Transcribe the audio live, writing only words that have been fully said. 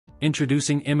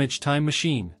Introducing Image Time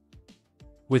Machine.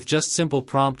 With just simple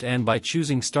prompt and by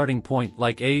choosing starting point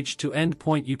like age to end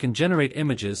point, you can generate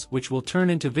images which will turn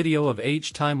into video of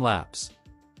age time-lapse.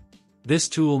 This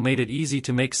tool made it easy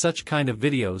to make such kind of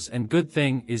videos, and good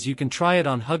thing is you can try it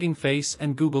on Hugging Face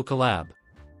and Google Colab.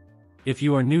 If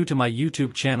you are new to my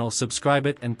YouTube channel, subscribe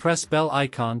it and press bell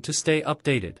icon to stay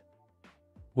updated.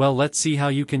 Well, let's see how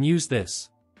you can use this.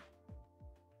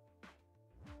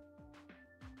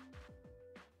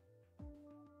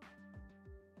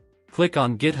 Click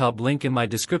on GitHub link in my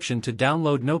description to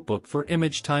download notebook for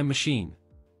Image Time Machine.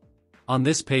 On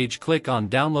this page, click on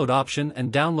download option and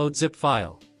download zip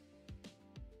file.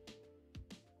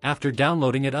 After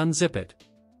downloading it, unzip it.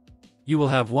 You will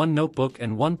have one notebook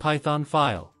and one Python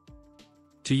file.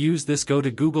 To use this, go to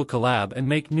Google Colab and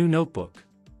make new notebook.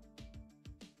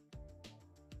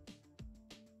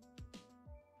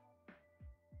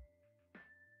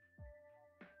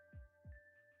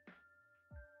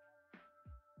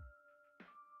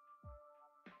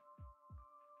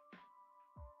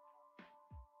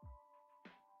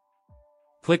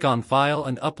 Click on File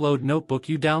and upload notebook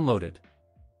you downloaded.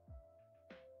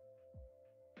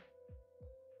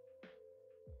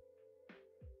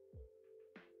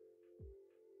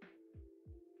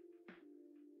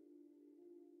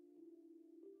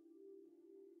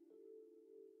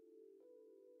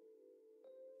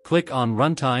 Click on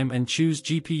Runtime and choose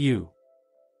GPU.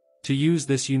 To use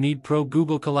this you need Pro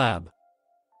Google Colab.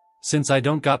 Since I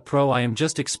don't got Pro, I am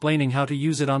just explaining how to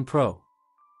use it on Pro.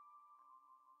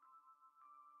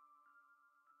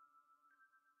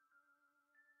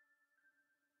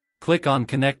 Click on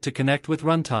Connect to connect with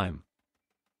Runtime.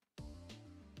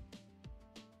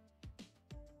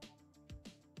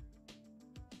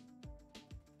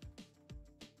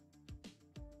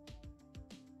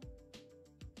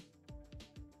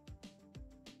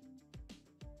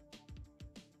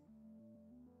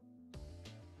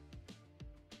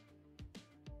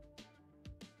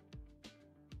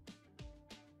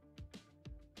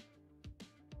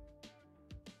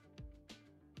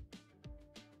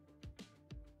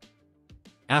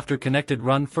 After connected,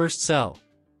 run first cell.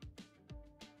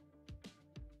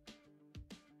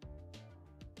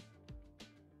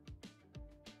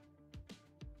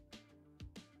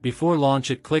 Before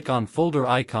launch it, click on folder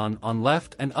icon on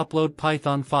left and upload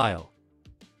Python file.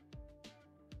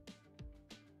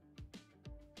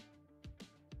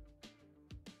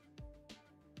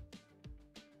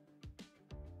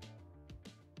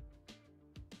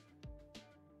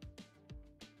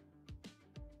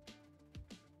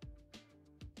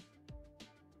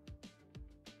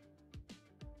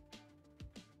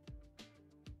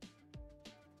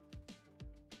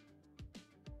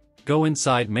 Go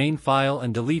inside main file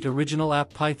and delete original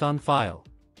app Python file.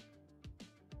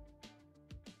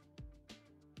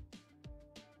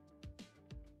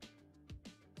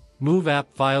 Move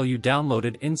app file you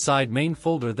downloaded inside main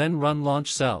folder, then run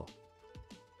launch cell.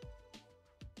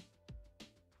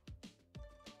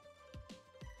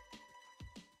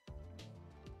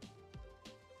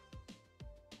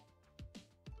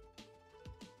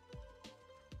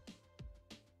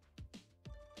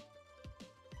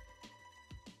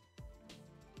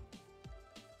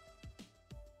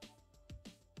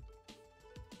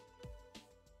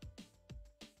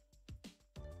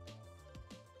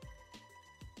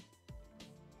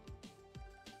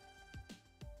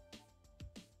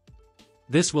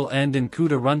 This will end in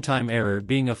CUDA runtime error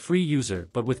being a free user,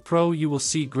 but with Pro you will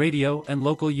see Gradio and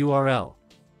local URL.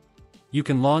 You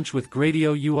can launch with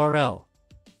Gradio URL.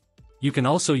 You can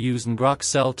also use ngrok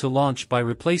cell to launch by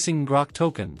replacing ngrok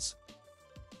tokens.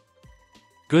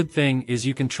 Good thing is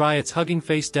you can try its Hugging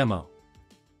Face demo.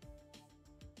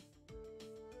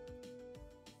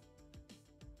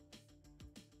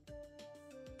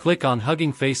 Click on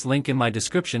Hugging Face link in my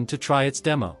description to try its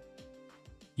demo.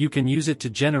 You can use it to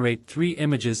generate 3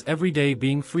 images every day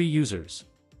being free users.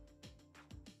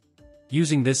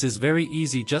 Using this is very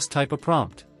easy, just type a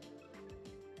prompt.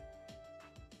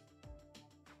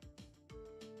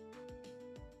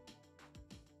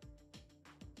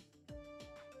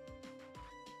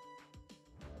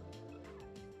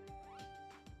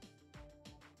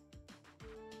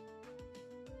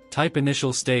 Type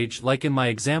initial stage like in my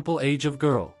example age of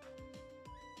girl.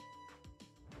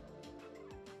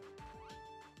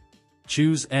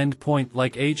 Choose end point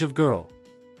like age of girl.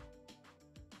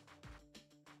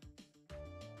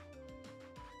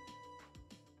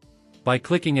 By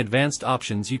clicking advanced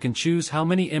options you can choose how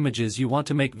many images you want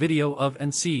to make video of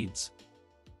and seeds.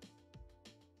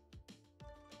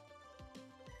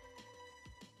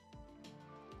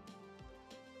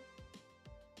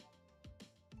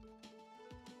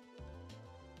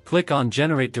 Click on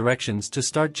Generate Directions to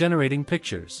start generating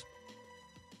pictures.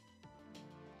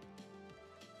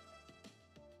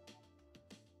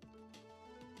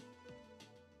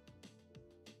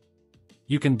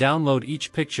 You can download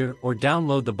each picture or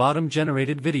download the bottom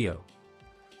generated video.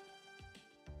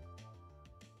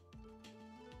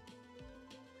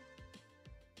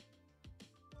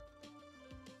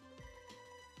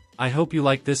 I hope you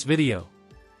liked this video.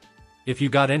 If you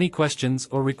got any questions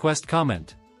or request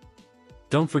comment,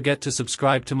 don't forget to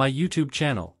subscribe to my YouTube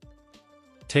channel.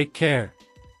 Take care.